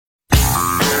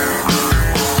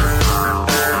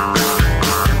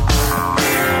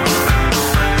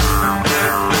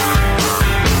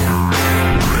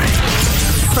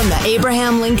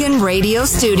radio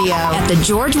studio at the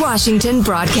George Washington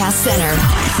Broadcast Center.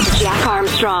 Jack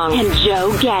Armstrong and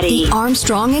Joe Getty. The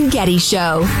Armstrong and Getty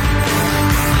Show.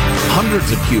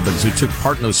 Hundreds of Cubans who took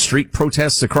part in those street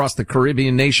protests across the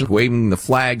Caribbean nation, waving the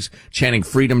flags, chanting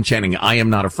freedom, chanting I am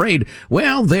not afraid.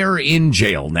 Well, they're in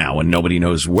jail now and nobody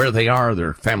knows where they are.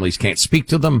 Their families can't speak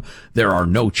to them. There are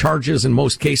no charges in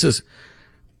most cases.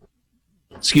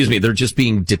 They're just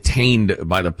being detained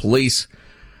by the police.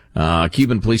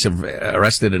 Cuban police have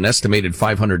arrested an estimated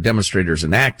 500 demonstrators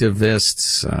and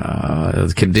activists.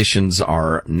 The conditions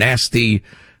are nasty.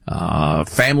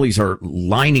 Families are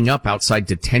lining up outside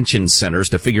detention centers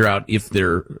to figure out if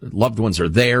their loved ones are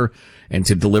there and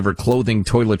to deliver clothing,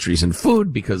 toiletries, and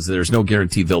food because there's no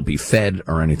guarantee they'll be fed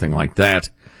or anything like that.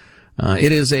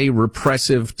 It is a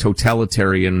repressive,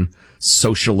 totalitarian,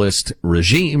 socialist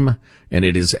regime, and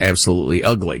it is absolutely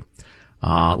ugly.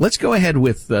 Let's go ahead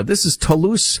with, this is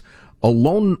Toulouse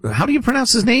Alone. How do you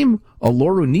pronounce his name?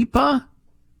 Olorunipa?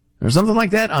 Or something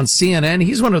like that on CNN.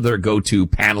 He's one of their go-to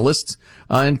panelists.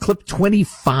 And clip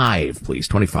 25, please,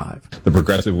 25. The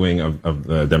progressive wing of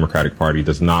the Democratic Party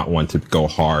does not want to go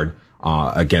hard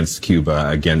against Cuba,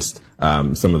 against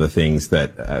some of the things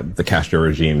that the Castro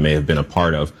regime may have been a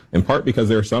part of, in part because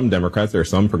there are some Democrats, there are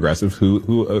some progressives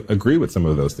who agree with some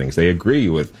of those things. They agree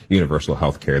with universal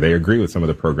health care. They agree with some of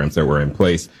the programs that were in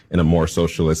place in a more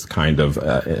socialist kind of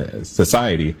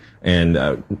society. And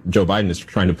Joe Biden is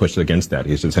trying to push against that.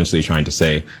 He's essentially trying to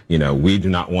say, you know, we do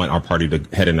not want our party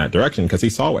to head in that direction because he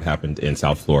saw what happened in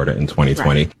South Florida in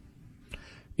 2020. Right.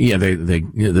 Yeah,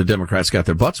 the Democrats got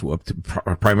their butts whooped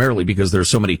primarily because there are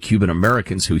so many Cuban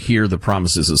Americans who hear the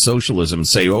promises of socialism and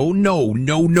say, oh, no,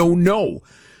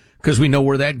 because we know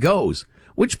where that goes.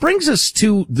 Which brings us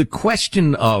to the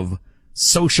question of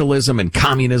socialism and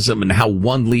communism and how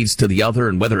one leads to the other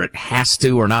and whether it has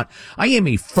to or not. I am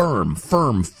a firm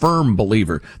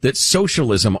believer that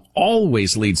socialism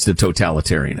always leads to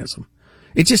totalitarianism.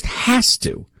 It just has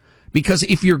to. Because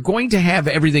if you're going to have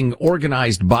everything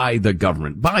organized by the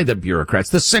government, by the bureaucrats,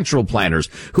 the central planners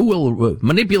who will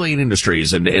manipulate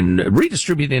industries and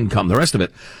redistribute income, the rest of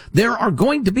it, there are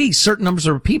going to be certain numbers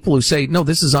of people who say, no,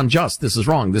 this is unjust, this is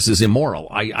wrong, this is immoral,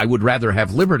 I would rather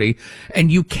have liberty,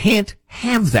 and you can't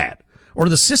have that, or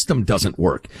the system doesn't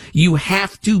work. You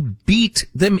have to beat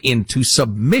them into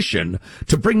submission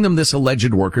to bring them this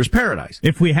alleged workers' paradise.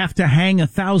 If we have to hang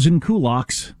 1,000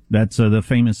 kulaks, that's the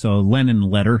famous Lenin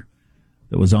letter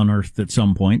that was unearthed at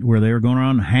some point, where they were going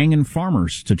around hanging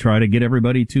farmers to try to get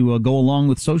everybody to go along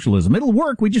with socialism. It'll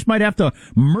work. We just might have to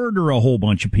murder a whole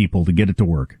bunch of people to get it to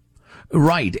work.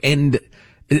 Right. And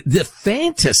the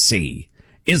fantasy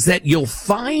is that you'll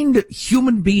find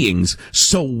human beings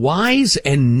so wise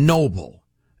and noble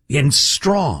and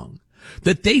strong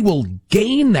that they will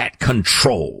gain that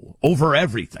control over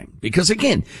everything. Because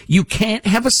again, you can't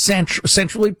have a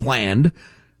centrally planned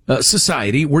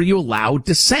society where you allow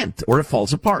dissent or it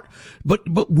falls apart. But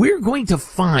we're going to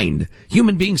find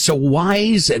human beings so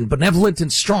wise and benevolent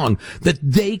and strong that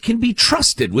they can be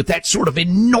trusted with that sort of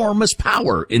enormous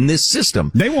power in this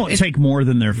system. They won't take more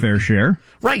than their fair share.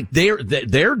 Right. They're,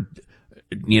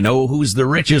 you know, who's the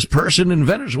richest person in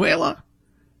Venezuela?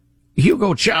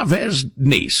 Hugo Chavez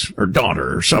niece or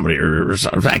daughter or somebody or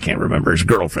I can't remember, his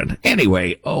girlfriend.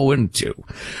 Anyway, 0-2.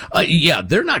 Yeah,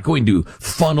 they're not going to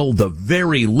funnel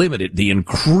the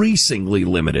increasingly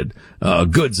limited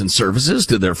goods and services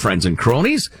to their friends and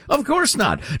cronies. Of course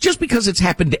not. Just because it's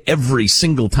happened every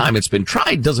single time it's been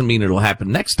tried doesn't mean it'll happen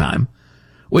next time.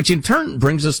 Which in turn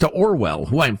brings us to Orwell,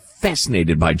 who I'm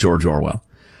fascinated by George Orwell.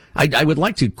 I would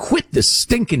like to quit this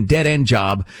stinking dead-end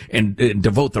job and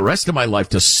devote the rest of my life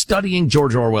to studying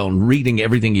George Orwell and reading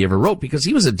everything he ever wrote, because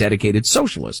he was a dedicated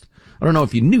socialist. I don't know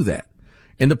if you knew that.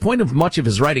 And the point of much of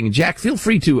his writing, and Jack, feel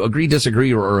free to agree,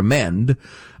 disagree, or amend,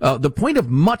 the point of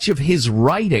much of his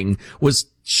writing was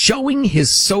showing his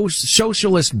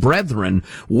socialist brethren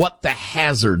what the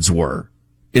hazards were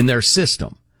in their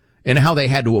system and how they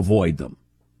had to avoid them.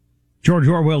 George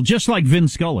Orwell, just like Vin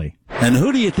Scully. And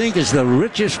who do you think is the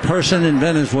richest person in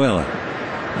Venezuela?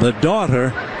 The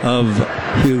daughter of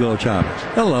Hugo Chavez.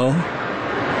 Hello.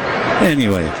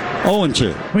 Anyway,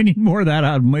 0-2. We need more of that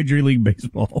out of Major League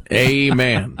Baseball.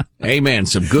 Amen. Amen.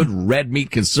 Some good red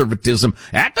meat conservatism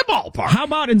at the ballpark. How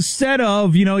about instead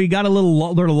of, you got there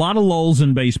are a lot of lulls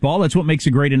in baseball. That's what makes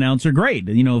a great announcer great.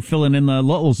 Filling in the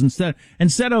lulls instead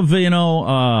of,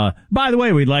 by the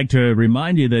way, we'd like to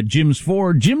remind you that Jim's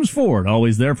Ford,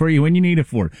 always there for you when you need a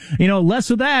Ford.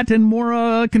 Less of that and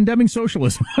more, condemning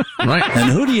socialism. Right. And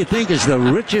who do you think is the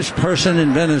richest person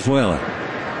in Venezuela?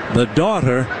 The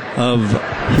daughter of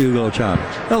Hugo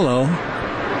Chavez. Hello.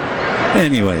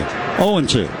 Anyway,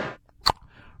 0-2.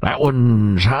 That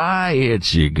one's high.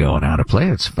 It's going out of play.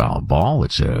 It's foul ball.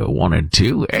 It's a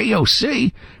 1-2.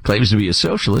 AOC claims to be a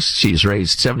socialist. She's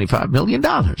raised $75 million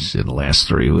in the last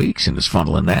 3 weeks and is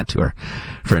funneling that to her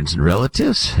friends and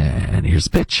relatives. And here's the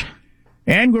pitch.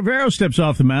 And Guevara steps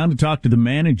off the mound to talk to the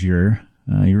manager.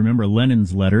 You remember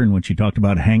Lenin's letter in which he talked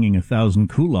about hanging 1,000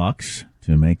 kulaks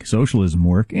to make socialism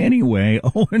work. Anyway,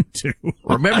 0-2.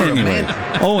 Remember, man.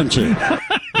 0-2.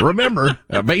 Remember,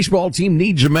 a baseball team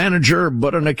needs a manager,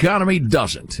 but an economy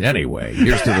doesn't. Anyway,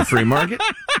 here's to the free market.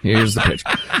 Here's the pitch.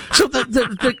 So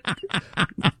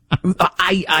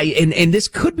and this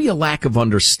could be a lack of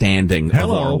understanding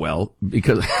of Orwell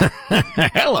because,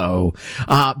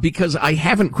 because I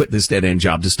haven't quit this dead end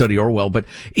job to study Orwell, but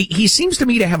he seems to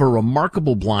me to have a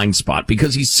remarkable blind spot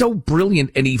because he's so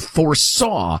brilliant and he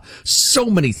foresaw so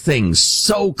many things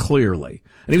so clearly.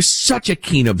 And he was such a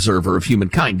keen observer of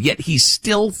humankind, yet he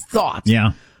still thought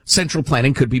central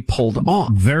planning could be pulled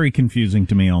off. Very confusing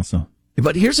to me also.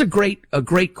 But here's a great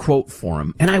quote for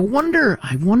him. And I wonder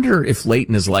if late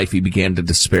in his life he began to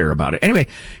despair about it. Anyway,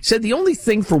 he said the only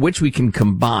thing for which we can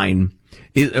come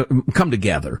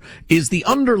together is the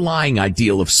underlying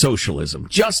ideal of socialism,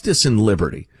 justice and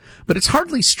liberty. But it's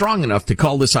hardly strong enough to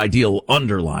call this ideal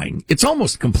underlying. It's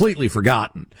almost completely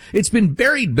forgotten. It's been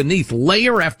buried beneath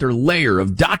layer after layer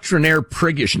of doctrinaire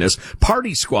priggishness,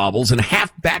 party squabbles, and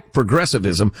half-backed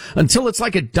progressivism until it's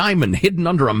like a diamond hidden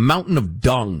under a mountain of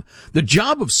dung. The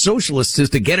job of socialists is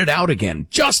to get it out again.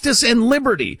 Justice and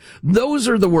liberty. Those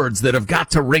are the words that have got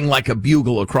to ring like a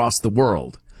bugle across the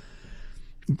world.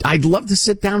 I'd love to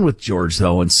sit down with George,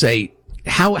 though, and say,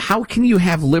 how can you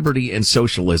have liberty and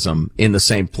socialism in the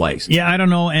same place? Yeah, I don't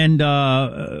know. And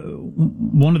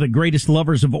one of the greatest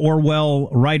lovers of Orwell,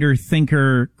 writer,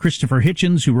 thinker, Christopher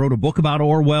Hitchens, who wrote a book about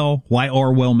Orwell, Why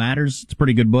Orwell Matters. It's a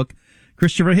pretty good book.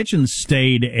 Christopher Hitchens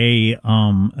stayed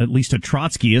at least a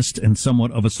Trotskyist and somewhat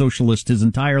of a socialist his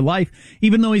entire life,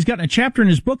 even though he's got a chapter in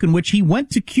his book in which he went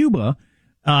to Cuba,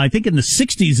 I think in the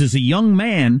 60s as a young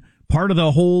man, part of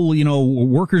the whole,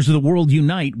 Workers of the World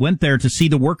Unite, went there to see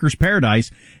the workers'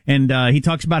 paradise. And he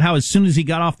talks about how as soon as he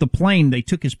got off the plane, they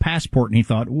took his passport, and he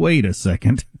thought, wait a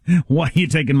second, why are you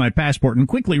taking my passport? And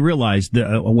quickly realized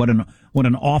what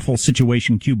an awful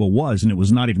situation Cuba was, and it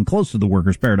was not even close to the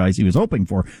workers' paradise he was hoping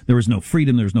for. There was no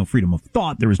freedom. There was no freedom of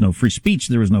thought. There was no free speech.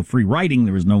 There was no free writing.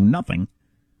 There was no nothing.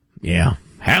 Yeah.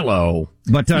 Hello.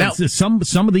 But some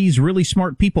of these really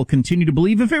smart people continue to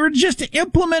believe if it were just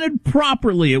implemented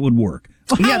properly, it would work.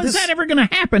 Well, how is that ever going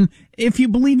to happen if you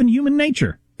believe in human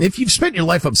nature? If you've spent your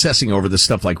life obsessing over this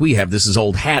stuff like we have, this is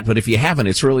old hat. But if you haven't,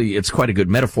 it's quite a good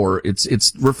metaphor.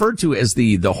 It's referred to as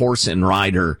the horse and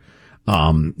rider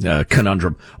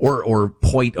conundrum or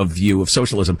point of view of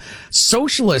socialism.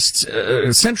 Socialists,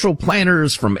 central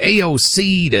planners from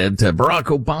AOC to Barack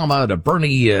Obama to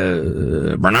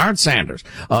Bernard Sanders,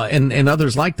 and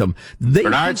others like them.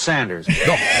 Bernard Sanders.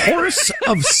 The horse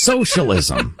of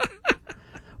socialism.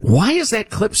 Why is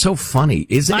that clip so funny?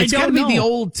 It's got to be the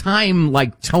old time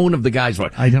tone of the guy's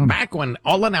voice. Back when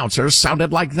all announcers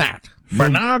sounded like that.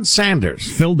 Bernard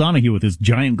Sanders. Phil Donahue with his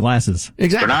giant glasses.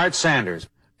 Exactly. Bernard Sanders.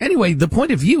 Anyway, the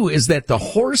point of view is that the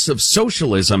horse of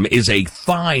socialism is a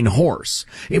fine horse.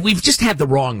 We've just had the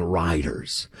wrong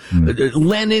riders.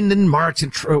 Lenin and Marx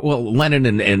and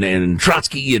Lenin and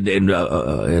Trotsky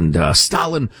and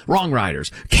Stalin, wrong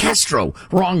riders. Castro,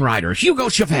 wrong rider. Hugo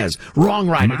Chavez, wrong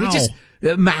rider.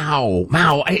 Mao.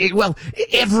 Well,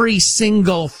 every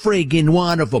single friggin'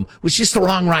 one of them was just the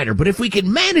wrong rider. But if we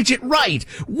can manage it right,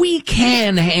 we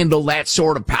can handle that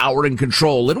sort of power and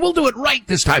control, and we'll do it right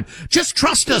this time. Just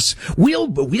trust us. We'll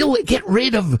get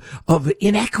rid of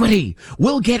inequity.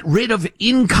 We'll get rid of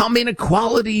income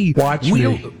inequality.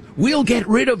 We'll get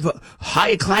rid of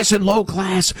high class and low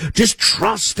class. Just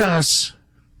trust us.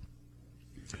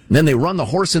 And then they run the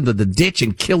horse into the ditch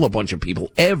and kill a bunch of people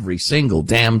every single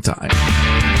damn time.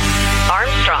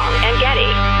 Armstrong and Getty.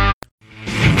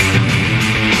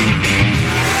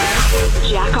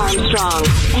 Jack Armstrong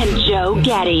and Joe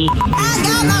Getty. The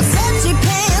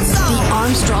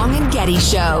Armstrong and Getty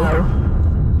Show.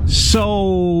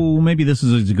 So maybe this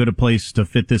is as good a place to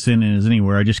fit this in as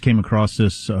anywhere. I just came across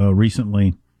this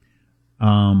recently.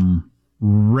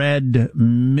 Read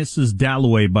Mrs.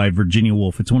 Dalloway by Virginia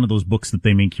Woolf. It's one of those books that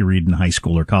they make you read in high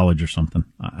school or college or something.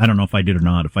 I don't know if I did or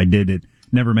not. If I did, it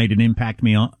never made an impact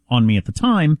on me at the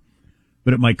time,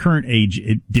 but at my current age,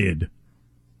 it did.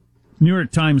 New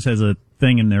York Times has a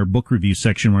thing in their book review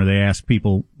section where they ask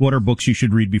people, what are books you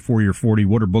should read before you're 40?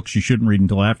 What are books you shouldn't read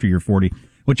until after you're 40?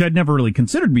 Which I'd never really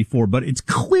considered before, but it's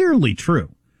clearly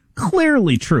true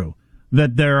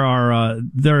that there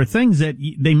are things that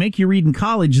they make you read in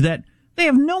college that They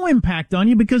have no impact on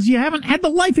you because you haven't had the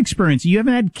life experience. You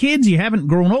haven't had kids. You haven't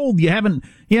grown old. You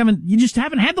just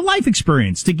haven't had the life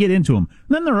experience to get into them.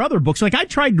 And then there are other books. Like I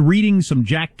tried reading some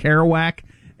Jack Kerouac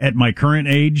at my current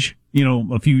age,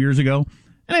 a few years ago.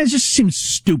 And it just seems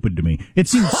stupid to me. It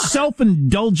seems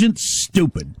self-indulgent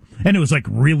stupid. And it was like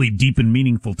really deep and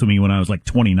meaningful to me when I was like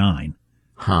 29.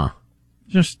 Huh.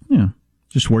 Just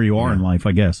where you are in life,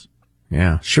 I guess.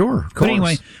 Yeah, sure, of course. But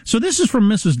anyway, so this is from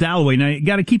Mrs. Dalloway. Now, you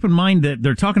got to keep in mind that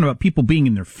they're talking about people being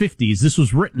in their 50s. This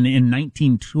was written in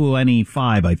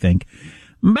 1925, I think.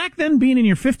 Back then, being in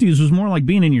your 50s was more like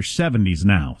being in your 70s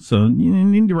now. So you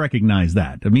need to recognize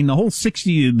that. I mean, the whole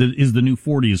 60 is the new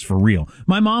 40 is for real.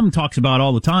 My mom talks about it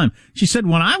all the time. She said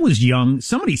when I was young,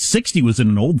 somebody 60 was in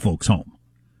an old folks' home.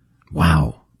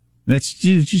 Wow. That's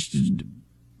just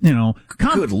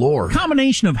good Lord.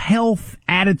 Combination of health,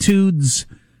 attitudes,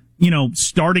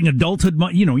 starting adulthood.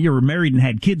 You were married and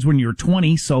had kids when you were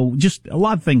 20, so just a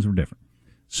lot of things were different.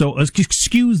 So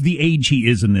excuse the age he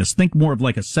is in this. Think more of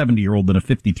like a 70-year-old than a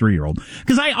 53-year-old.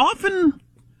 Because I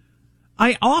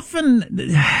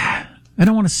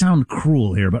don't want to sound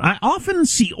cruel here, but I often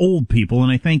see old people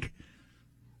and I think,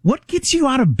 what gets you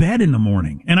out of bed in the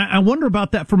morning? And I wonder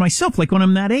about that for myself. Like when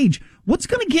I'm that age, what's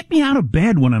going to get me out of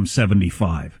bed when I'm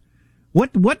 75?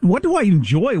 What do I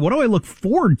enjoy? What do I look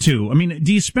forward to? I mean,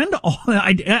 do you spend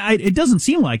it doesn't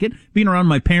seem like it, being around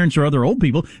my parents or other old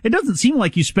people. It doesn't seem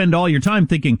like you spend all your time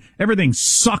thinking everything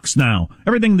sucks now.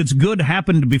 Everything that's good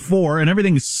happened before and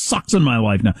everything sucks in my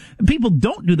life now. People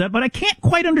don't do that, but I can't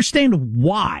quite understand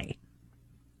why.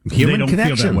 Human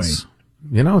connections.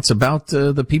 It's about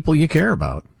the people you care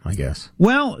about, I guess.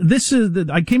 Well,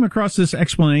 I came across this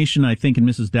explanation, I think, in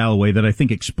Mrs. Dalloway that I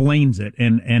think explains it,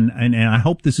 and I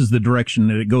hope this is the direction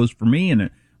that it goes for me, and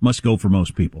it must go for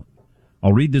most people.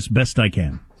 I'll read this best I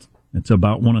can. It's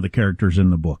about one of the characters in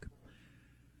the book.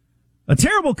 A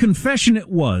terrible confession it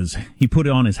was, he put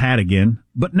on his hat again,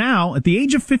 but now, at the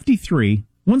age of 53,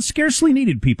 one scarcely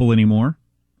needed people anymore,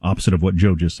 opposite of what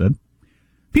Joe just said.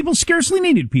 People scarcely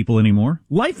needed people anymore.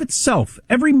 Life itself,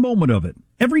 every moment of it,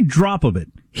 every drop of it,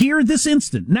 here, this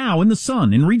instant, now, in the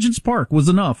sun, in Regent's Park, was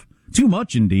enough. Too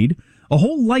much, indeed. A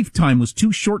whole lifetime was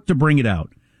too short to bring it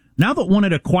out. Now that one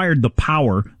had acquired the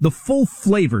power, the full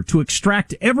flavor to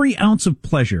extract every ounce of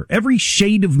pleasure, every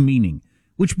shade of meaning,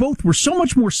 which both were so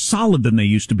much more solid than they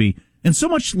used to be, and so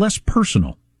much less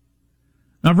personal.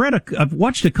 Now, I've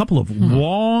watched a couple of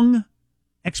long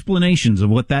explanations of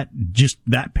what that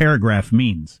paragraph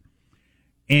means.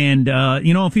 And,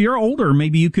 if you're older,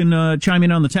 maybe you can chime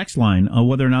in on the text line,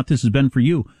 whether or not this has been for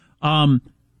you.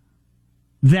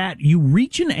 That you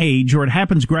reach an age, or it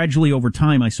happens gradually over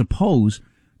time, I suppose,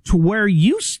 to where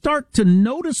you start to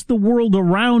notice the world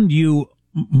around you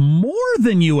more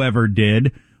than you ever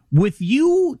did, with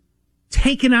you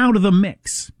taken out of the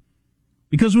mix.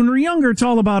 Because when we're younger, it's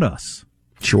all about us.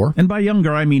 Sure. And by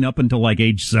younger, I mean up until like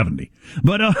age 70.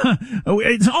 But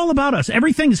it's all about us.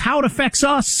 Everything's how it affects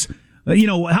us.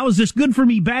 How is this good for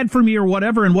me, bad for me, or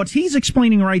whatever? And what he's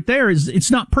explaining right there is it's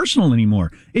not personal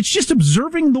anymore. It's just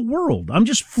observing the world. I'm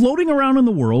just floating around in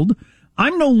the world.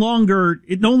 It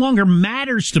no longer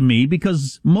matters to me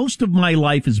because most of my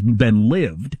life has been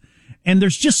lived. And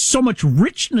there's just so much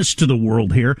richness to the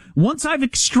world here once I've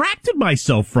extracted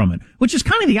myself from it, which is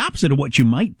kind of the opposite of what you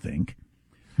might think.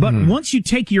 But once you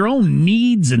take your own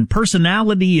needs and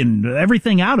personality and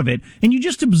everything out of it, and you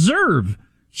just observe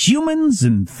humans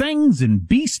and things and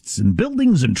beasts and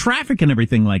buildings and traffic and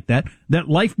everything like that, that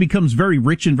life becomes very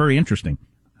rich and very interesting.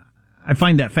 I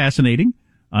find that fascinating.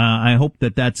 I hope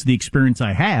that that's the experience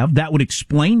I have. That would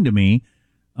explain to me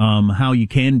how you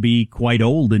can be quite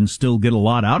old and still get a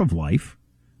lot out of life.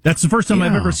 That's the first time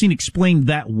I've ever seen explained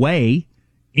that way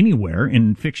anywhere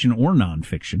in fiction or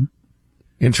nonfiction.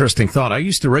 Interesting thought. I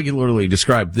used to regularly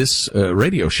describe this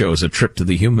radio show as a trip to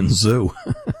the human zoo.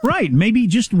 Right. Maybe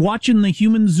just watching the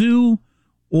human zoo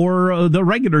or the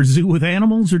regular zoo with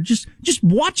animals, or just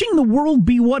watching the world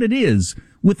be what it is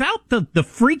without the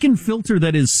freaking filter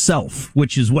that is self,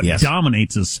 which is what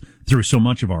dominates us through so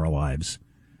much of our lives.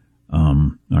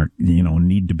 Our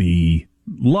need to be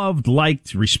loved,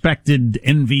 liked, respected,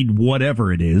 envied,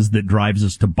 whatever it is that drives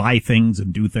us to buy things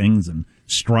and do things and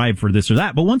strive for this or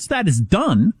that. But once that is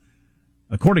done,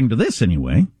 according to this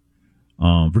anyway,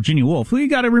 Virginia Woolf, who you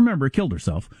got to remember killed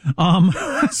herself,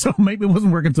 so maybe it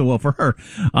wasn't working so well for her,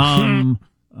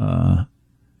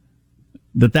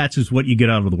 that's just what you get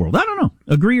out of the world. I don't know.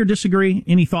 Agree or disagree?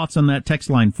 Any thoughts on that? Text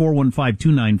line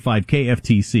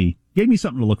 415-295-KFTC. Gave me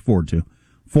something to look forward to.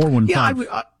 415.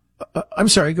 I'm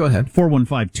sorry, go ahead.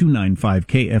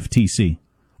 415-295-KFTC.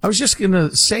 I was just going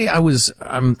to say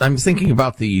I'm thinking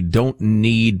about the don't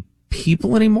need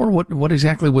people anymore? What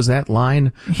exactly was that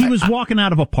line? He was walking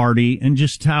out of a party and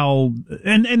just how,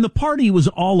 and the party was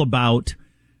all about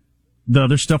the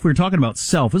other stuff we were talking about,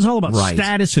 self. It was all about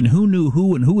status and who knew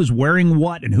who and who was wearing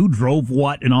what and who drove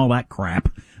what and all that crap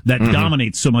that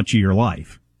dominates so much of your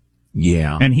life.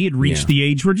 Yeah. And he had reached the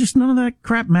age where just none of that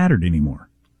crap mattered anymore.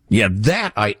 Yeah,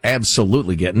 that I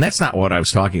absolutely get. And that's not what I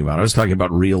was talking about. I was talking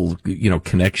about real,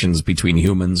 connections between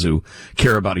humans who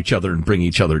care about each other and bring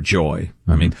each other joy.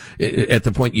 I mean, at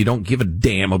the point you don't give a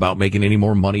damn about making any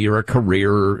more money or a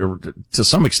career or to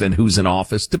some extent who's in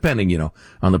office, depending,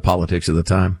 on the politics of the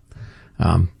time.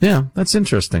 Yeah, that's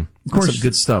interesting. Of course, some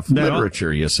good stuff.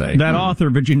 Literature, you say. That author,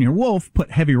 Virginia Woolf,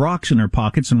 put heavy rocks in her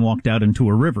pockets and walked out into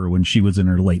a river when she was in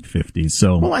her late 50s.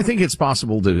 So, well, I think it's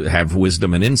possible to have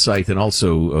wisdom and insight and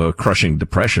also crushing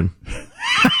depression.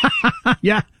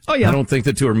 Yeah. Oh, yeah. I don't think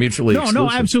the two are mutually exclusive. No,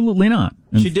 absolutely not.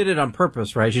 She did it on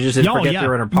purpose, right? She just didn't forget they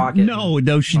were in her pocket. No,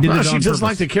 she did it on purpose. She just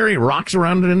liked to carry rocks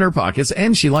around in her pockets,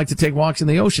 and she liked to take walks in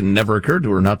the ocean. It never occurred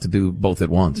to her not to do both at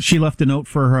once. She left a note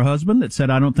for her husband that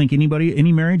said, I don't think any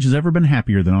marriage has ever been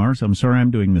happier than ours. I'm sorry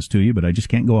I'm doing this to you, but I just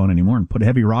can't go on anymore. And put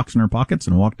heavy rocks in her pockets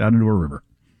and walked out into a river.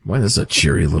 Boy, this is a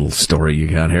cheery little story you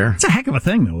got here. It's a heck of a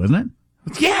thing, though, isn't it?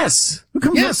 Yes.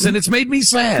 And it's made me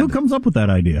sad. Who comes up with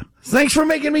that idea? Thanks for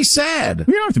making me sad.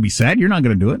 You don't have to be sad. You're not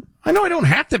going to do it. I know I don't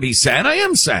have to be sad. I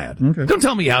am sad. Okay. Don't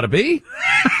tell me how to be.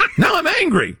 Now I'm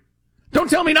angry. Don't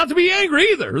tell me not to be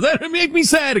angry either. That'll make me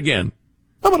sad again.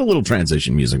 How about a little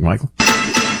transition music, Michael?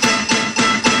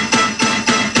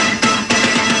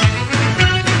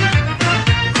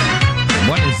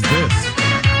 What is this?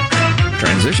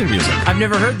 Transition music. I've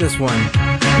never heard this one.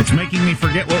 It's making me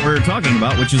forget what we were talking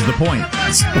about, which is the point.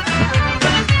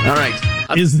 All right.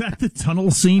 Is that the tunnel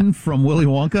scene from Willy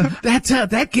Wonka?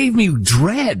 That gave me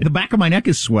dread. The back of my neck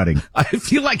is sweating. I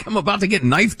feel like I'm about to get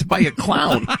knifed by a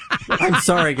clown. I'm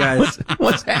sorry, guys.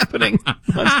 What's happening?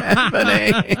 What's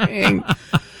happening?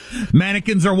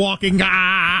 Mannequins are walking. Play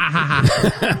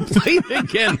it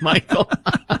again, Michael.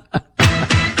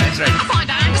 That's right.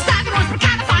 I understand the rules, but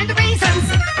can't find the reasons.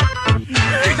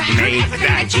 Make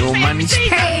that human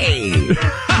stay.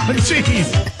 Jeez,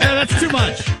 that's too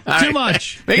much. Too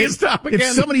much. Make it stop again.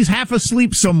 If somebody's half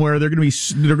asleep somewhere, they're going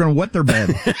to wet their bed.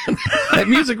 That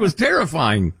music was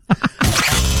terrifying.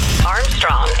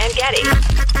 Armstrong and Getty.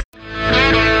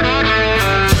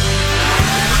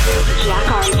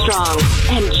 Jack Armstrong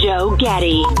and Joe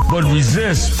Getty. But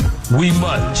resist, we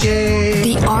must.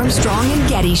 The Armstrong and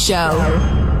Getty Show.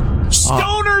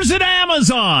 Stoners at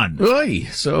Amazon. Oy,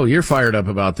 so you're fired up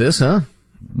about this, huh?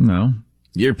 No.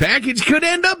 Your package could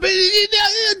end up in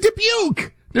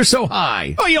Dubuque. They're so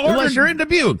high. Oh, unless you're in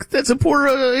Dubuque. That's a poor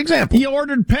example. You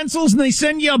ordered pencils and they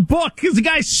send you a book because the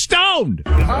guy's stoned.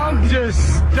 I'm just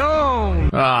stoned.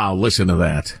 Ah, listen to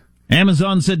that.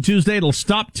 Amazon said Tuesday it'll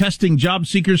stop testing job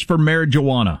seekers for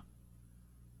marijuana.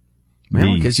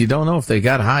 Well, because you don't know if they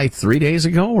got high 3 days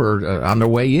ago or on their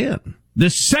way in. The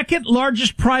second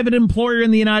largest private employer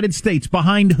in the United States,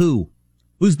 behind who?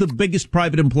 Who's the biggest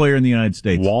private employer in the United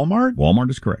States? Walmart? Walmart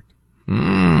is correct.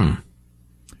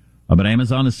 But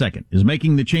Amazon is second, is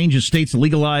making the change as states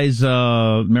legalize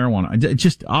marijuana. It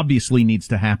just obviously needs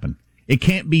to happen. It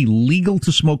can't be legal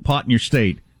to smoke pot in your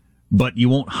state, but you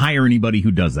won't hire anybody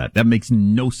who does that. That makes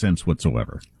no sense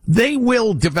whatsoever. They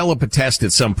will develop a test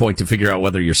at some point to figure out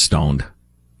whether you're stoned.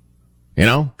 You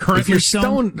know? Currently if you're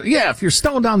stoned? if you're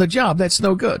stoned on the job, that's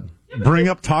no good. Bring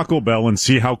up Taco Bell and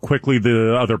see how quickly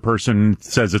the other person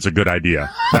says it's a good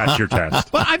idea. That's your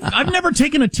test. But I've never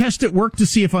taken a test at work to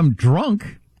see if I'm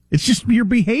drunk. It's just your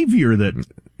behavior that...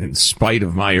 In spite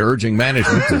of my urging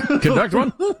management to conduct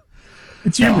one.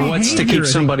 It's your behavior. What's to keep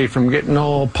somebody from getting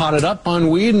all potted up on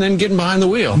weed and then getting behind the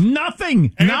wheel?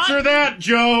 Nothing. Answer that,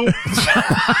 Joe.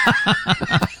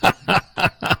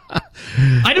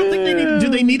 I don't think do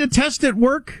they need a test at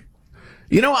work?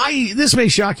 You know, this may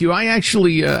shock you. I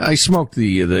actually, I smoked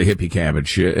the hippie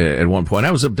cabbage at one point.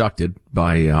 I was abducted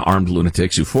by armed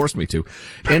lunatics who forced me to.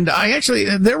 And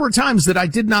there were times that I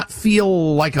did not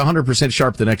feel like 100%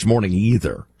 sharp the next morning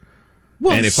either.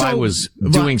 Well, and if I was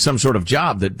doing some sort of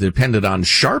job that depended on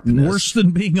sharpness. Worse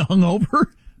than being hungover?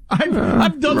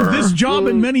 I've done this job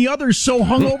and many others so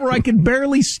hungover I can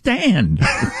barely stand.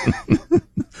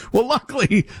 Well,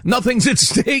 luckily, nothing's at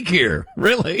stake here,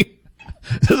 really.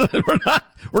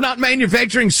 We're not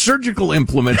manufacturing surgical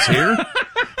implements here.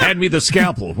 Hand me the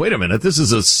scalpel. Wait a minute. This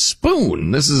is a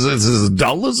spoon. This is as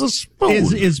dull as a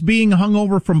spoon. Is being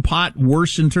hungover from pot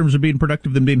worse in terms of being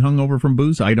productive than being hungover from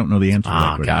booze? I don't know the answer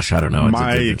to that. Gosh, I don't know.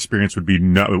 My experience would be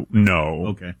no.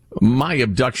 Okay. My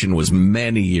abduction was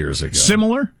many years ago.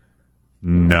 Similar?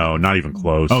 No, not even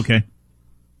close. Okay.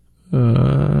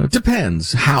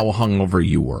 Depends how hungover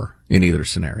you were in either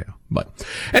scenario. But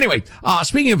anyway,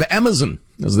 speaking of Amazon,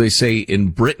 as they say in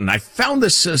Britain, I found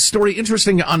this story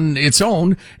interesting on its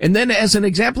own. And then as an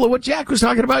example of what Jack was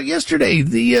talking about yesterday,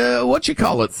 the,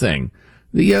 thing,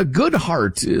 the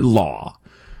Goodhart law,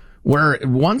 where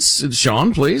once,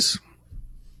 Sean, please.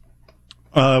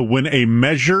 When a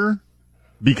measure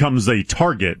becomes a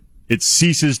target, it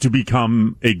ceases to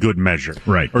become a good measure.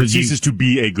 Right. Or it ceases to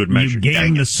be a good measure. You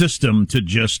game the system to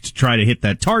just try to hit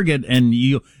that target, and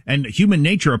human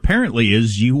nature apparently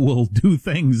is you will do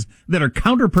things that are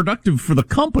counterproductive for the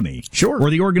company. Sure. Or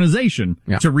the organization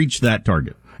to reach that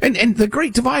target. And the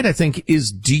great divide, I think,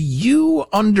 is do you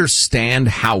understand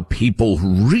how people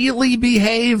really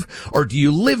behave, or do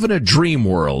you live in a dream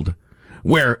world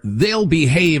where they'll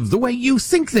behave the way you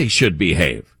think they should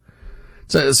behave?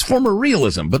 It's former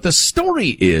realism, but the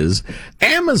story is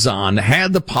Amazon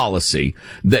had the policy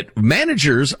that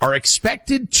managers are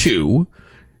expected to,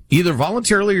 either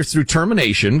voluntarily or through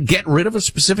termination, get rid of a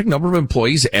specific number of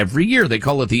employees every year. They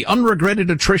call it the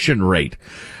unregretted attrition rate.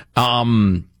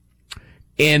 And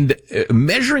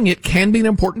measuring it can be an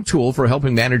important tool for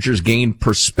helping managers gain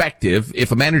perspective.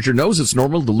 If a manager knows it's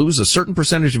normal to lose a certain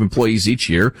percentage of employees each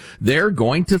year, they're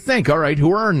going to think, all right,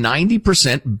 who are our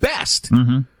 90% best?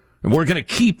 Mm-hmm. And we're going to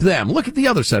keep them. Look at the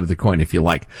other side of the coin, if you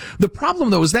like. The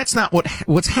problem, though, is that's not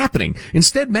what's happening.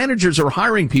 Instead, managers are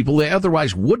hiring people they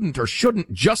otherwise wouldn't or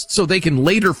shouldn't just so they can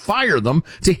later fire them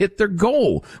to hit their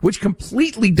goal, which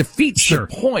completely defeats the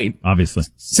point. Obviously.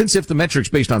 Since if the metric's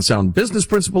based on sound business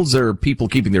principles, there are people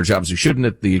keeping their jobs who shouldn't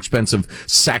at the expense of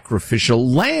sacrificial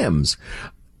lambs.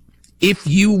 If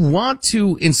you want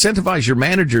to incentivize your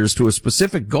managers to a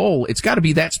specific goal, it's got to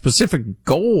be that specific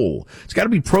goal. It's got to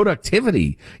be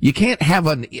productivity. You can't have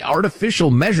an artificial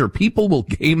measure. People will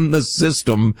game the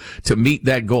system to meet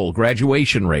that goal.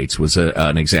 Graduation rates was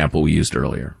an example we used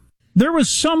earlier. There was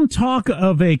some talk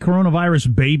of a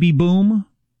coronavirus baby boom.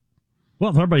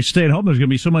 Well, if everybody stay at home, there's going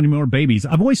to be so many more babies.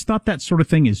 I've always thought that sort of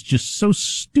thing is just so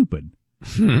stupid.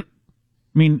 I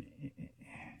mean,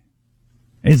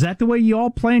 is that the way you all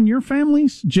plan your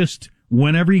families? Just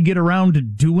whenever you get around to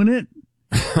doing it?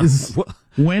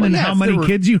 How many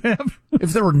kids you have?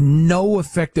 If there were no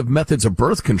effective methods of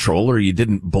birth control or you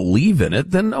didn't believe in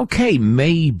it, then okay,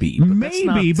 maybe.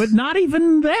 But not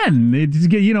even then.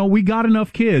 We got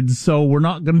enough kids, so we're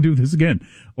not going to do this again.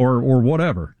 Or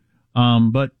whatever.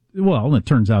 It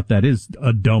turns out that is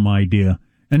a dumb idea.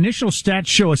 Initial stats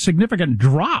show a significant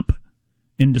drop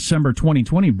in December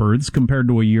 2020 births compared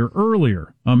to a year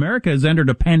earlier. America has entered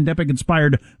a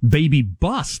pandemic-inspired baby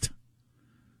bust.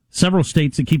 Several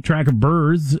states that keep track of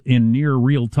births in near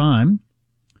real time,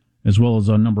 as well as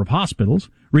a number of hospitals,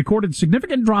 recorded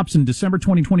significant drops in December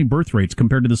 2020 birth rates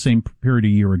compared to the same period a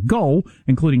year ago,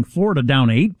 including Florida down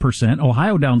 8%,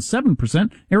 Ohio down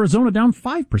 7%, Arizona down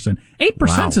 5%.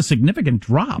 8% is a significant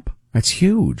drop. That's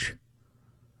huge.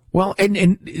 Well,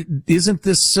 and doesn't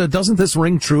this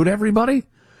ring true to everybody?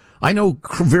 I know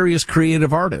various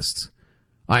creative artists.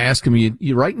 I ask them,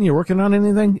 you writing, you working on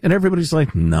anything? And everybody's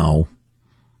like, no,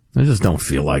 I just don't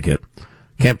feel like it.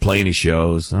 Can't play any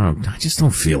shows. I just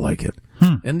don't feel like it.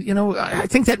 And, I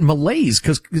think that malaise,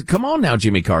 because come on now,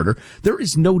 Jimmy Carter, there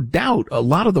is no doubt a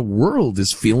lot of the world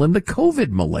is feeling the COVID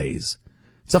malaise.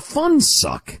 It's a fun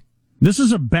suck. This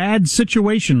is a bad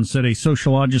situation, said a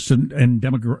sociologist and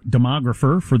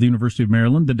demographer for the University of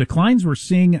Maryland. The declines we're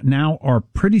seeing now are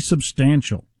pretty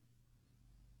substantial.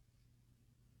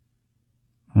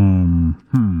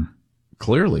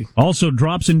 Clearly. Also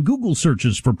drops in Google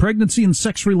searches for pregnancy and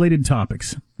sex-related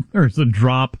topics. There's a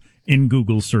drop in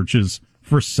Google searches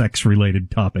for sex-related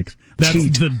topics.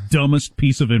 That's the dumbest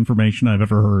piece of information I've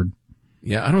ever heard.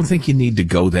 Yeah, I don't think you need to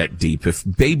go that deep. If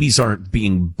babies aren't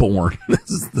being born,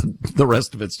 the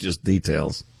rest of it's just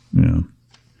details. Yeah.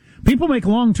 People make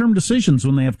long-term decisions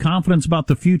when they have confidence about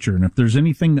the future, and if there's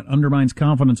anything that undermines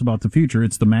confidence about the future,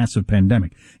 it's the massive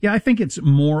pandemic. Yeah, I think it's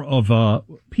more of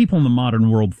people in the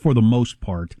modern world, for the most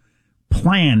part,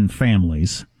 plan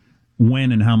families,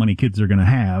 when and how many kids they're going to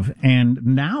have, and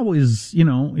now is,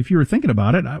 if you were thinking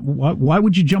about it, why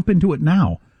would you jump into it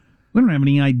now? We don't have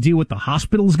any idea what the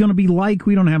hospital is going to be like.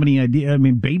 We don't have any idea. I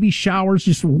mean, baby showers,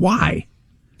 just why?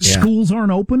 Yeah. Schools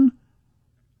aren't open?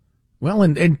 Well,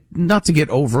 and not to get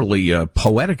overly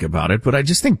poetic about it, but I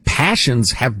just think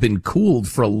passions have been cooled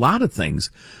for a lot of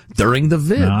things during the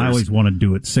vid. No, I always want to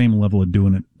do it. Same level of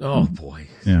doing it. Oh, boy.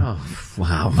 Yeah. Oh,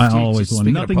 wow. I always want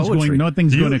to.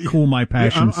 Nothing's going to cool my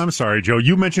passions. I'm sorry, Joe.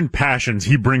 You mentioned passions.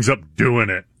 He brings up doing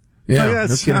it. Yeah,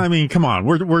 I mean, come on.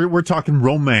 We're talking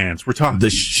romance. We're talking the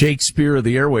Shakespeare of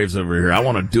the airwaves over here. I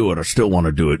want to do it. I still want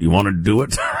to do it. You want to do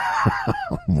it?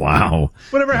 Wow.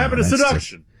 Whatever happened to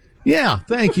seduction? Yeah.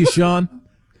 Thank you, Sean.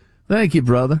 Thank you,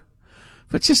 brother.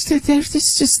 But there's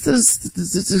just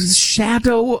this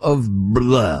shadow of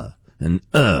blah and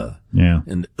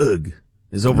and ugh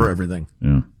is over everything.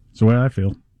 Yeah. That's the way I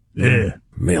feel. Yeah.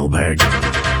 Mailbag.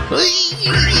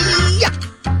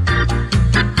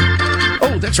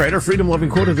 Oh, that's right. Our freedom-loving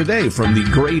quote of the day from the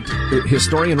great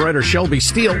historian writer Shelby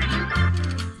Steele.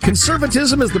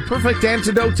 Conservatism is the perfect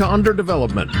antidote to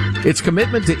underdevelopment. Its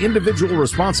commitment to individual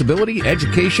responsibility,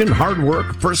 education, hard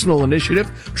work, personal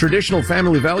initiative, traditional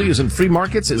family values, and free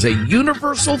markets is a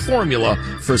universal formula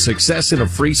for success in a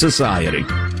free society.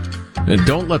 And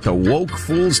don't let the woke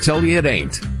fools tell you it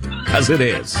ain't, because it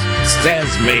is.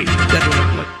 Says me.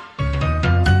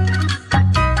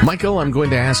 Michael, I'm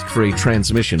going to ask for a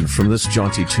transmission from this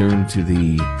jaunty tune to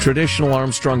the traditional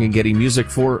Armstrong and Getty music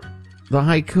for the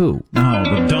haiku. Oh,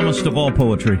 the dumbest of all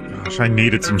poetry. Gosh, I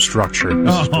needed some structure.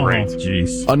 This is great.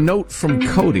 Jeez. A note from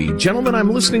Cody. Gentlemen, I'm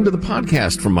listening to the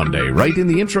podcast from Monday. Right in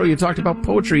the intro, you talked about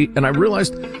poetry, and I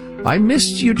realized I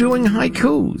missed you doing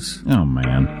haikus. Oh,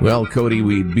 man. Well, Cody,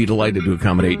 we'd be delighted to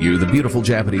accommodate you. The beautiful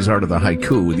Japanese art of the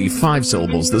haiku, the 5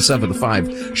 syllables, the 7 to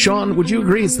 5. Sean, would you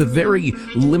agree it's the very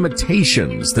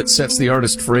limitations that sets the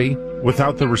artist free?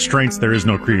 Without the restraints, there is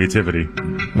no creativity.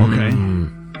 Okay.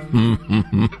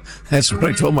 That's what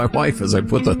I told my wife as I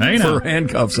put the fur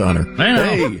handcuffs on her.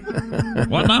 Hey!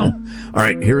 What now? All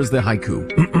right, here's the haiku.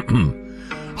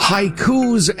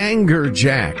 Haiku's anger,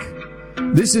 Jack.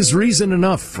 This is reason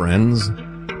enough, friends,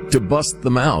 to bust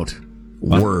them out.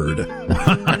 Word.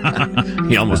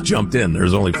 He almost jumped in.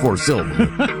 There's only 4 syllables.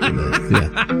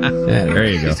 There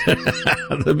you go.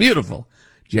 The beautiful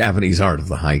Japanese art of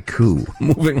the haiku.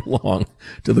 Moving along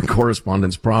to the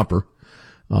correspondence proper.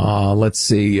 Let's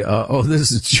see.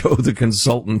 This is Joe the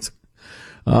consultant.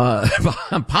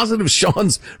 I'm positive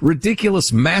Sean's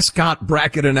ridiculous mascot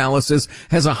bracket analysis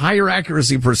has a higher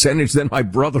accuracy percentage than my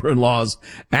brother-in-law's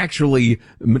actually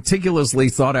meticulously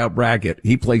thought out bracket.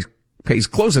 He pays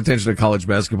close attention to college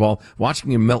basketball.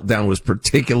 Watching him melt down was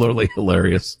particularly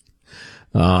hilarious.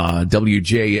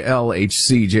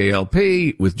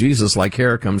 WJLHCJLP, with Jesus like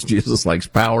hair comes Jesus likes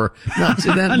power. Not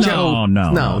that, Joe.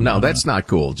 No, that's not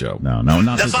cool, Joe. No,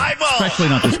 not the Bible. Especially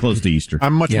not this close to Easter.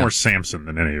 I'm much more Samson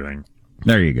than anything.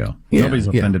 There you go. Nobody's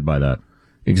offended by that.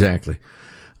 Exactly.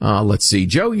 Let's see.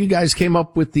 Joe, you guys came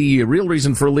up with the real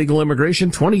reason for illegal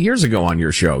immigration 20 years ago on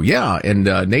your show. Yeah. And,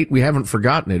 Nate, we haven't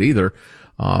forgotten it either.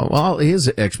 His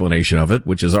explanation of it,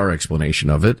 which is our explanation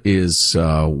of it, is,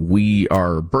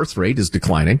 our birth rate is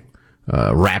declining,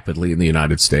 rapidly in the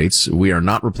United States. We are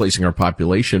not replacing our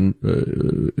population,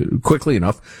 quickly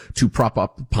enough to prop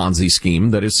up the Ponzi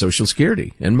scheme that is Social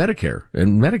Security and Medicare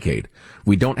and Medicaid.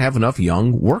 We don't have enough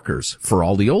young workers for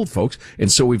all the old folks.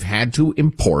 And so we've had to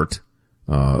import,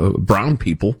 brown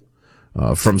people,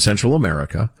 from Central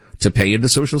America to pay into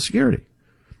Social Security.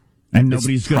 And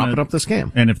nobody's going to prop it up the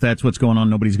scam. And if that's what's going on,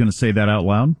 nobody's going to say that out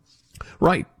loud?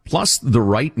 Right. Plus, the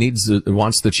right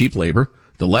wants the cheap labor.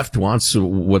 The left wants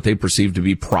what they perceive to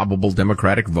be probable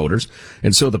Democratic voters.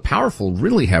 And so the powerful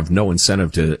really have no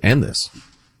incentive to end this.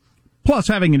 Plus,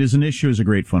 having it as an issue is a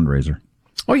great fundraiser.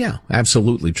 Oh, yeah.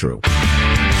 Absolutely true.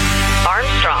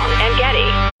 Armstrong and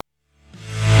Getty.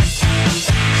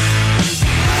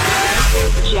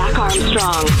 Jack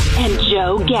Armstrong and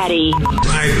Joe Getty.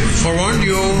 I forewarned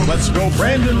you. Let's go,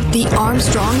 Brandon. The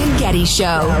Armstrong and Getty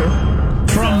Show.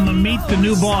 From the Meet the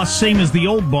New Boss, same as the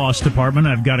old boss department,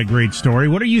 I've got a great story.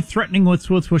 What are you threatening with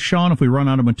Sean if we run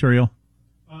out of material?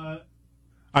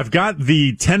 I've got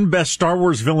the 10 best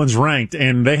StarArs villains ranked,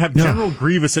 and they have General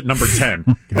Grievous at number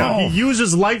 10. Now, he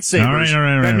uses lightsabers,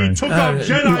 and he took out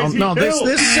Jedis.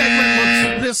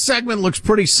 This segment looks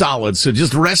pretty solid, so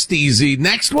just rest easy.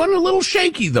 Next one, a little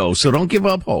shaky, though, so don't give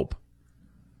up hope.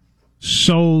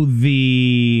 So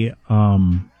the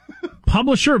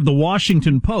publisher of the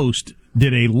Washington Post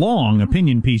did a long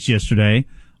opinion piece yesterday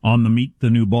on the Meet the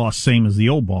New Boss, same as the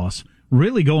old boss,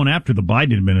 really going after the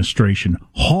Biden administration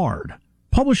hard.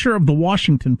 Publisher of the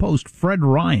Washington Post, Fred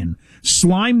Ryan,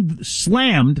 slammed the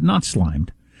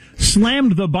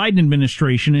Biden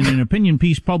administration in an opinion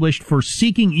piece published for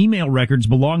seeking email records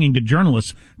belonging to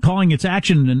journalists, calling its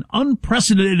action an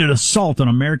unprecedented assault on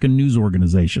American news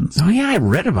organizations. Oh, yeah, I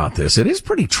read about this. It is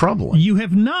pretty troubling. You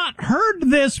have not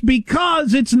heard this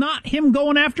because it's not him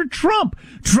going after Trump.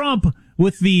 Trump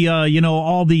with the,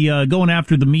 all the going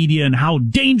after the media and how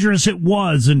dangerous it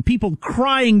was and people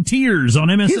crying tears on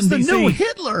MSNBC. He's the new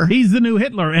Hitler. He's the new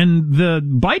Hitler. And the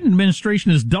Biden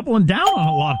administration is doubling down on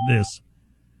a lot of this.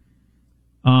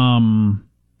 Well,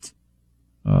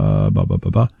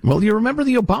 you remember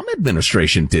the Obama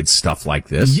administration did stuff like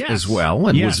this as well,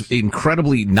 and was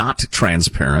incredibly not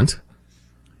transparent.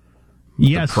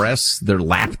 Yes. The press, their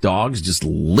lapdogs, just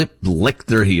licked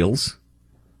their heels.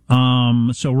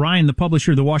 So Ryan, the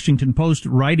publisher of the Washington Post,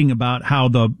 writing about how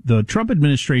the Trump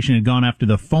administration had gone after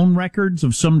the phone records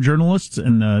of some journalists,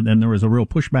 and there was a real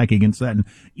pushback against that. And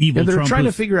they're Trump trying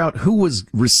to figure out who was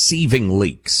receiving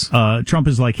leaks. Trump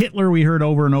is like Hitler, we heard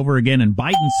over and over again, and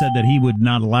Biden said that he would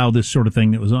not allow this sort of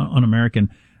thing that was un-American.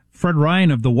 Fred Ryan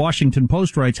of the Washington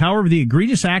Post writes, however, the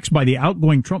egregious acts by the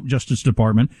outgoing Trump Justice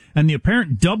Department and the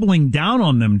apparent doubling down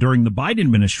on them during the Biden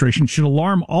administration should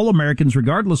alarm all Americans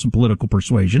regardless of political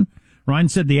persuasion. Ryan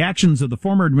said the actions of the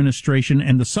former administration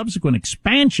and the subsequent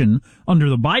expansion under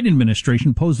the Biden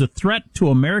administration pose a threat to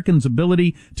Americans'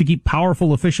 ability to keep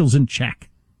powerful officials in check.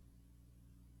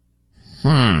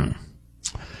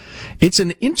 It's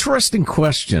an interesting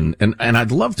question, and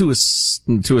I'd love to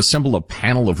assemble a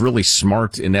panel of really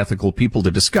smart and ethical people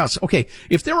to discuss. Okay,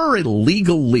 if there are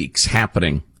illegal leaks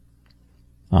happening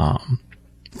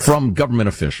from government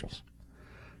officials,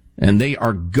 and they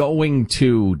are going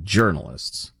to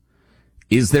journalists,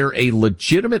 is there a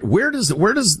legitimate, where does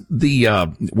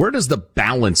the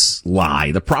balance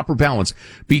lie, the proper balance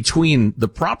between the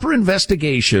proper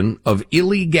investigation of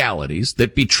illegalities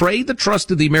that betray the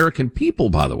trust of the American people,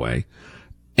 by the way,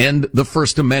 and the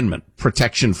First Amendment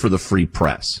protection for the free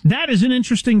press? That is an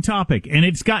interesting topic, and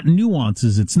it's got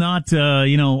nuances. It's not,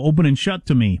 open and shut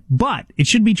to me, but it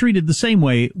should be treated the same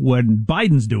way when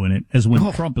Biden's doing it as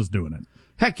when Trump is doing it.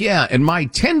 Heck yeah, and my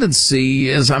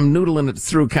tendency, as I'm noodling it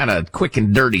through kind of quick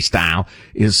and dirty style,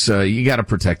 is you got to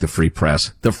protect the free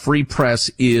press. The free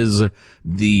press is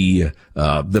the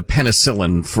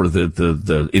penicillin for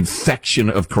the infection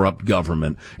of corrupt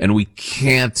government, and we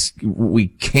can't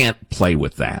play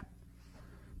with that.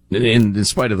 In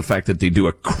spite of the fact that they do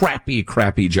a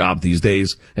crappy job these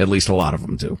days, at least a lot of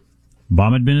them do.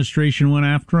 Obama administration went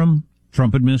after him,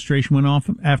 Trump administration went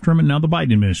after him, and now the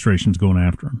Biden administration's going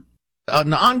after him.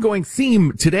 An ongoing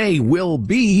theme today will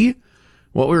be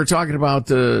what we were talking about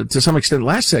to some extent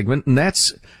last segment, and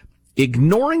that's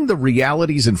ignoring the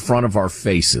realities in front of our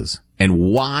faces and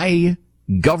why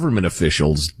government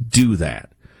officials do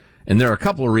that. And there are a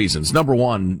couple of reasons. Number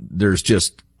one, there's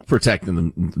just protecting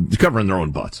them, covering their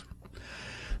own butts.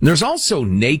 And there's also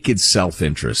naked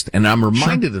self-interest, and I'm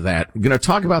reminded of that. I'm going to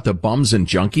talk about the bums and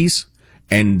junkies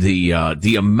and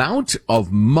the amount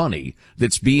of money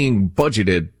that's being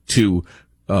budgeted to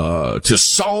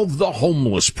solve the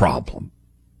homeless problem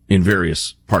in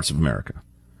various parts of America.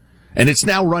 And it's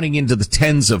now running into the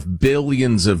tens of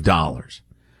billions of dollars.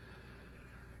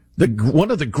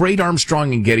 One of the great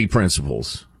Armstrong and Getty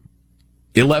principles,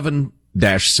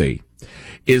 11-C,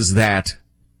 is that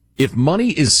if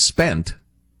money is spent,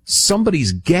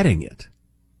 somebody's getting it.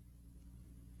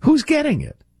 Who's getting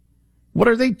it? What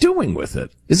are they doing with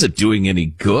it? Is it doing any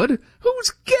good?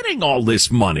 Who's getting all this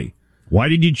money? Why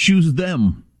did you choose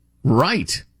them?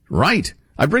 Right.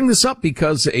 I bring this up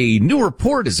because a new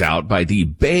report is out by the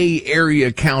Bay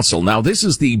Area Council. Now, this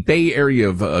is the Bay Area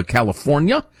of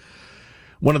California,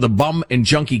 one of the bum and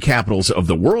junkie capitals of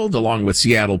the world, along with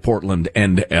Seattle, Portland,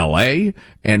 and L.A.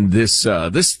 And this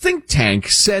think tank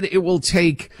said it will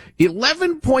take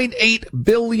 $11.8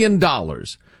 billion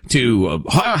to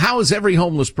house every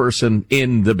homeless person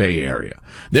in the Bay Area.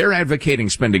 They're advocating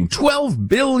spending $12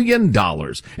 billion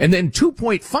and then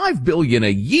 $2.5 billion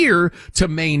a year to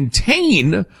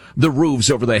maintain the roofs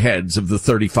over the heads of the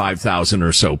 35,000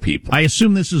 or so people. I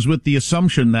assume this is with the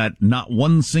assumption that not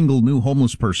one single new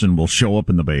homeless person will show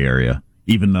up in the Bay Area,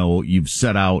 even though you've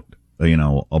set out, a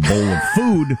bowl of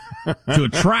food to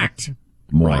attract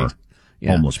more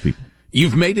homeless people.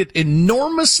 You've made it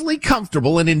enormously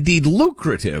comfortable and indeed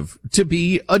lucrative to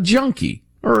be a junkie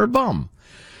or a bum.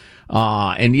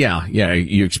 And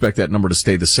you expect that number to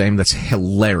stay the same. That's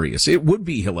hilarious. It would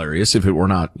be hilarious if it were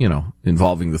not,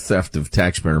 involving the theft of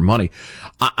taxpayer money.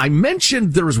 I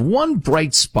mentioned there's one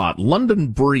bright spot. London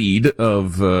Breed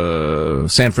of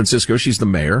San Francisco, she's the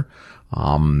mayor.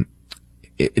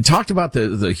 It talked about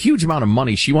the huge amount of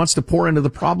money she wants to pour into the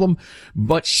problem,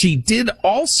 but she did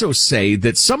also say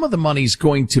that some of the money's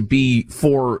going to be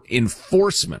for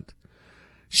enforcement.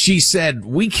 She said,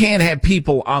 we can't have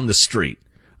people on the street.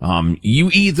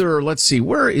 You either, let's see,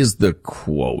 where is the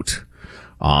quote?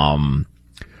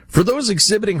 For those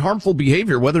exhibiting harmful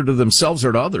behavior, whether to themselves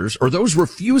or to others, or those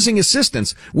refusing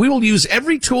assistance, we will use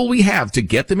every tool we have to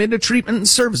get them into treatment and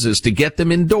services, to get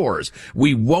them indoors.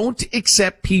 We won't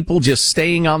accept people just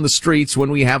staying on the streets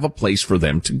when we have a place for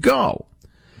them to go.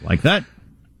 Like that.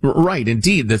 Right,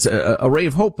 indeed. That's a ray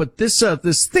of hope. But this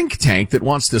think tank that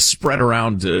wants to spread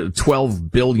around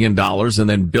 $12 billion and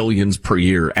then billions per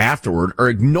year afterward are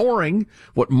ignoring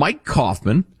what Mike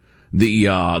Kaufman,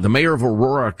 the mayor of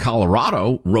Aurora,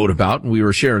 Colorado, wrote about. And we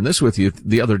were sharing this with you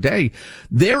the other day.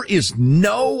 There is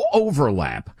no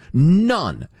overlap,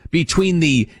 none, between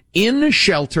the in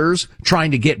shelters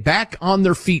trying to get back on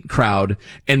their feet crowd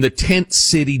and the tent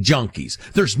city junkies.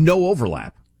 There's no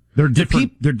overlap. They're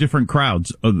different. They're different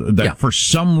crowds that for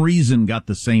some reason got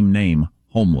the same name,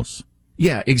 homeless.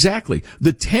 Yeah, exactly.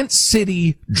 The tent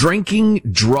city drinking,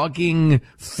 drugging,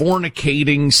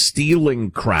 fornicating,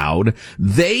 stealing crowd,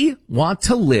 they want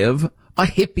to live a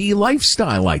hippie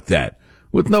lifestyle like that.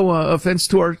 With no offense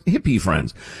to our hippie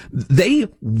friends. They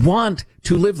want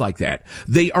to live like that.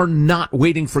 They are not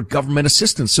waiting for government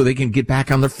assistance so they can get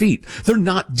back on their feet. They're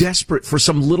not desperate for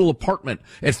some little apartment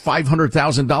at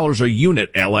 $500,000 a unit,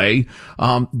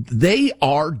 LA. They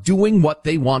are doing what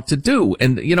they want to do.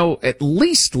 And, at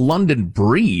least London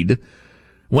Breed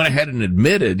went ahead and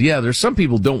admitted, there's some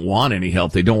people don't want any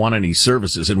help. They don't want any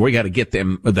services, and we got to get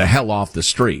them the hell off the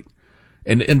street.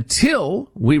 And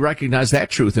until we recognize that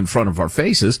truth in front of our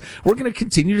faces, we're going to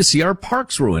continue to see our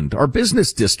parks ruined, our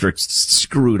business districts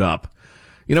screwed up,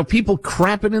 people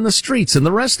crapping in the streets and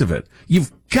the rest of it.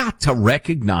 You've got to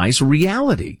recognize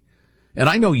reality. And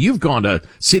I know you've gone to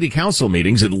city council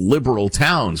meetings in liberal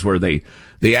towns where they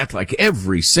act like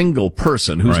every single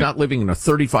person who's not living in a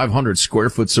 3,500 square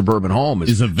foot suburban home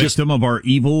is a victim of our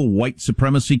evil white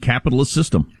supremacy capitalist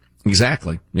system.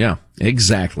 Exactly. Yeah,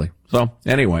 exactly. So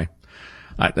anyway.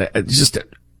 Just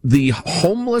the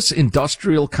homeless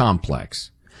industrial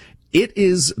complex. It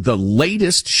is the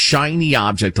latest shiny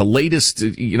object, the latest,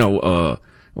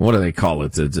 what do they call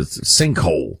it? It's a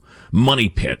sinkhole, money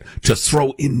pit to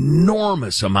throw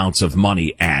enormous amounts of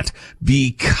money at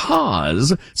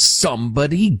because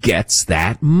somebody gets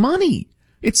that money.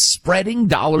 It's spreading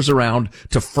dollars around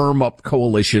to firm up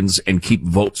coalitions and keep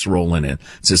votes rolling in.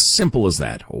 It's as simple as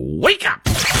that. Wake up!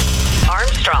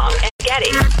 Armstrong and Getty.